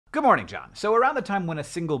Good morning, John. So around the time when a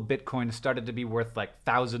single Bitcoin started to be worth like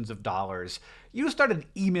thousands of dollars, you started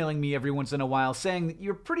emailing me every once in a while saying that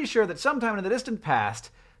you're pretty sure that sometime in the distant past,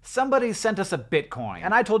 somebody sent us a Bitcoin.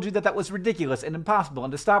 And I told you that that was ridiculous and impossible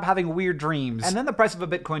and to stop having weird dreams. And then the price of a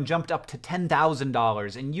Bitcoin jumped up to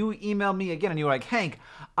 $10,000 and you emailed me again and you were like, Hank,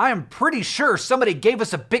 I am pretty sure somebody gave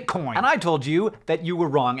us a Bitcoin. And I told you that you were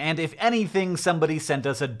wrong. And if anything, somebody sent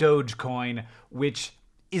us a Dogecoin, which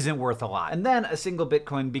isn't worth a lot. And then a single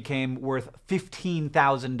Bitcoin became worth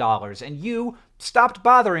 $15,000 and you stopped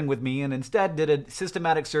bothering with me and instead did a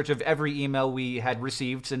systematic search of every email we had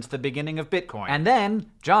received since the beginning of Bitcoin. And then,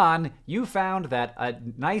 John, you found that a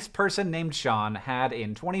nice person named Sean had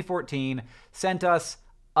in 2014 sent us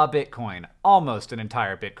a Bitcoin. Almost an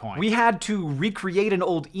entire Bitcoin. We had to recreate an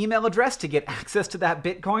old email address to get access to that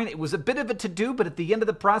Bitcoin. It was a bit of a to-do, but at the end of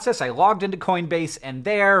the process, I logged into Coinbase and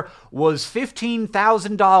there was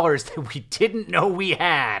 $15,000 that we didn't know we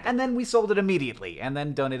had. And then we sold it immediately and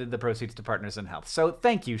then donated the proceeds to Partners in Health. So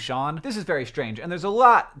thank you, Sean. This is very strange and there's a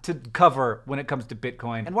lot to cover when it comes to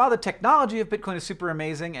Bitcoin. And while the technology of Bitcoin is super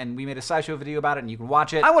amazing and we made a SciShow video about it and you can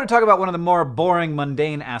watch it, I want to talk about one of the more boring,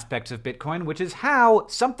 mundane aspects of Bitcoin, which is how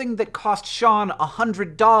something that cost Sean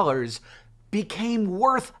 $100 became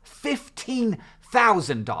worth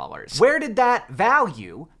 $15,000. Where did that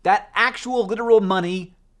value, that actual literal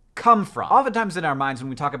money, come from? Oftentimes in our minds when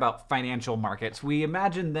we talk about financial markets, we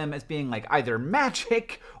imagine them as being like either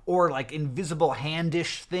magic or like invisible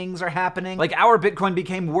handish things are happening. Like our Bitcoin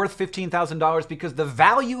became worth $15,000 because the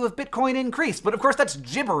value of Bitcoin increased. But of course that's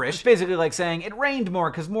gibberish. It's basically like saying it rained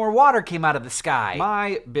more because more water came out of the sky.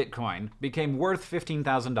 My Bitcoin became worth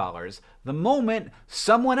 $15,000 the moment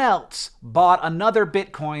someone else bought another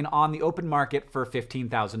Bitcoin on the open market for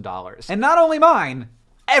 $15,000. And not only mine,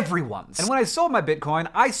 everyone's. And when I sold my Bitcoin,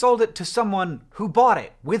 I sold it to someone who bought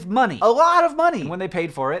it with money. A lot of money. And when they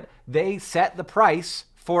paid for it, they set the price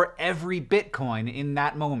for every Bitcoin in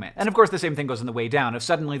that moment. And of course, the same thing goes on the way down. If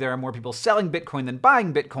suddenly there are more people selling Bitcoin than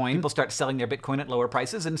buying Bitcoin, people start selling their Bitcoin at lower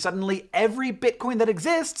prices, and suddenly every Bitcoin that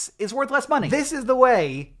exists is worth less money. This is the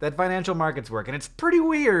way that financial markets work, and it's pretty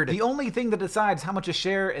weird. The only thing that decides how much a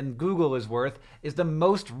share in Google is worth is the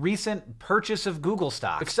most recent purchase of Google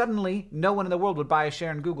stock. If suddenly no one in the world would buy a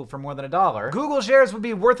share in Google for more than $1, Google shares would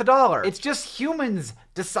be worth $1. It's just humans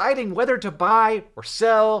deciding whether to buy or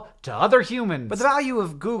sell to other humans. But the value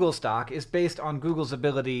of Google stock is based on Google's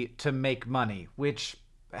ability to make money, which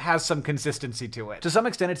has some consistency to it. To some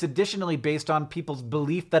extent, it's additionally based on people's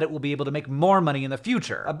belief that it will be able to make more money in the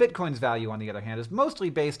future. A Bitcoin's value, on the other hand, is mostly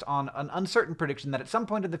based on an uncertain prediction that at some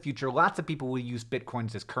point in the future, lots of people will use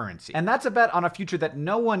Bitcoins as currency. And that's a bet on a future that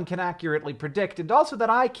no one can accurately predict, and also that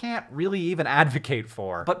I can't really even advocate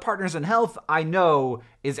for. But Partners in Health, I know,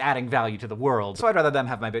 is adding value to the world. So I'd rather them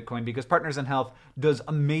have my Bitcoin because Partners in Health does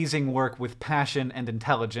amazing work with passion and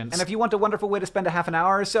intelligence. And if you want a wonderful way to spend a half an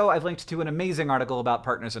hour or so, I've linked to an amazing article about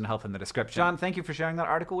Partners in Health in the description. John, thank you for sharing that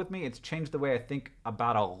article with me. It's changed the way I think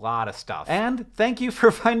about a lot of stuff. And thank you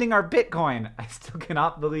for finding our Bitcoin. I still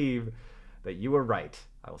cannot believe that you were right.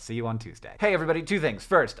 I will see you on Tuesday. Hey everybody, two things.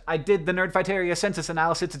 First, I did the Nerdfighteria census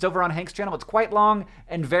analysis. It's over on Hank's channel. It's quite long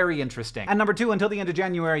and very interesting. And number two, until the end of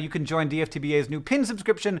January, you can join DFTBA's new pin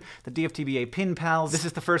subscription, the DFTBA Pin Pals. This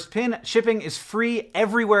is the first pin. Shipping is free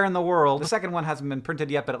everywhere in the world. The second one hasn't been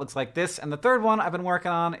printed yet, but it looks like this. And the third one I've been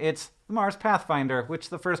working on, it's the Mars Pathfinder, which is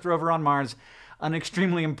the first rover on Mars. An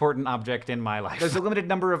extremely important object in my life. There's a limited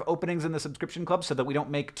number of openings in the subscription club so that we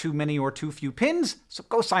don't make too many or too few pins, so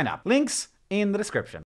go sign up. Links in the description.